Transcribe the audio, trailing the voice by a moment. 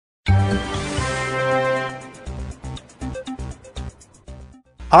Hi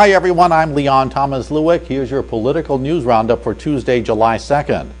everyone, I'm Leon Thomas Lewick. Here's your political news roundup for Tuesday, July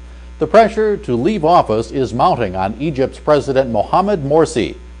 2nd. The pressure to leave office is mounting on Egypt's President Mohammed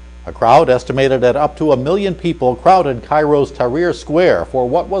Morsi. A crowd estimated at up to 1 million people crowded Cairo's Tahrir Square for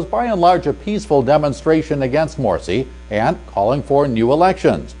what was by and large a peaceful demonstration against Morsi and calling for new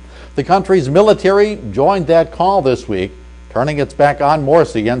elections. The country's military joined that call this week, turning its back on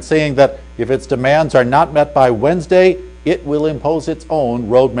Morsi and saying that if its demands are not met by Wednesday, it will impose its own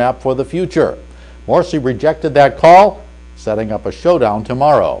roadmap for the future. Morsi rejected that call, setting up a showdown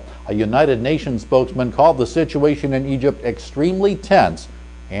tomorrow. A United Nations spokesman called the situation in Egypt extremely tense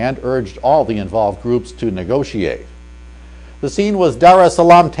and urged all the involved groups to negotiate. The scene was Dar es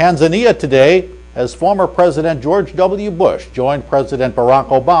Salaam, Tanzania today, as former President George W. Bush joined President Barack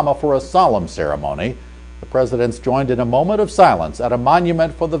Obama for a solemn ceremony. The presidents joined in a moment of silence at a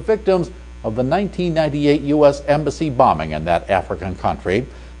monument for the victims of the 1998 U.S. Embassy bombing in that African country.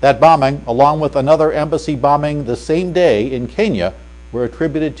 That bombing, along with another embassy bombing the same day in Kenya, were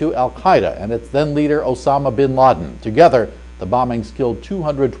attributed to al-Qaeda and its then leader Osama bin Laden. Together, the bombings killed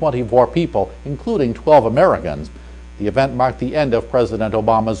 224 people, including 12 Americans. The event marked the end of President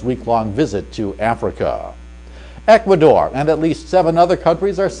Obama's week-long visit to Africa. Ecuador and at least 7 other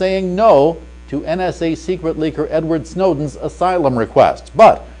countries are saying no to NSA secret leaker Edward Snowden's asylum requests.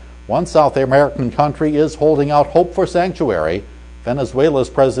 But one South American country is holding out hope for sanctuary. Venezuela's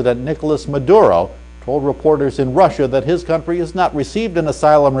President Nicolas Maduro told reporters in Russia that his country has not received an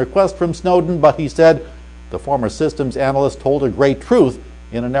asylum request from Snowden, but he said the former systems analyst told a great truth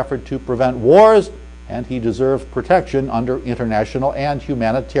in an effort to prevent wars, and he deserves protection under international and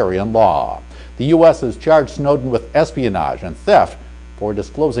humanitarian law. The U.S. has charged Snowden with espionage and theft for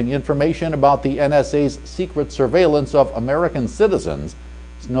disclosing information about the NSA's secret surveillance of American citizens.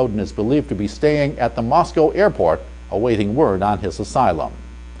 Snowden is believed to be staying at the Moscow airport, awaiting word on his asylum.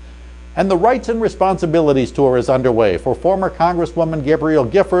 And the Rights and Responsibilities Tour is underway for former Congresswoman Gabrielle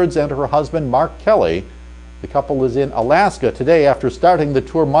Giffords and her husband Mark Kelly. The couple is in Alaska today after starting the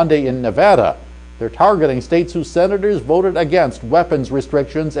tour Monday in Nevada. They're targeting states whose senators voted against weapons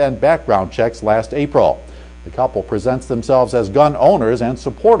restrictions and background checks last April. The couple presents themselves as gun owners and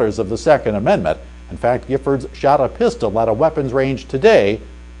supporters of the Second Amendment. In fact, Giffords shot a pistol at a weapons range today,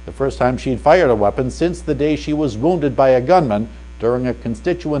 the first time she'd fired a weapon since the day she was wounded by a gunman during a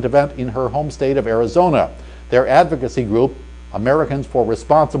constituent event in her home state of Arizona. Their advocacy group, Americans for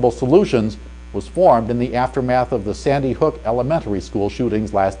Responsible Solutions, was formed in the aftermath of the Sandy Hook Elementary School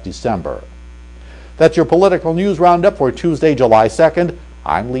shootings last December. That's your political news roundup for Tuesday, July 2nd.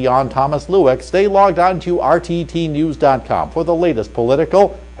 I'm Leon Thomas Lewick. Stay logged on to rttnews.com for the latest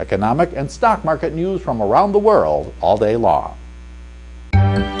political, economic, and stock market news from around the world all day long.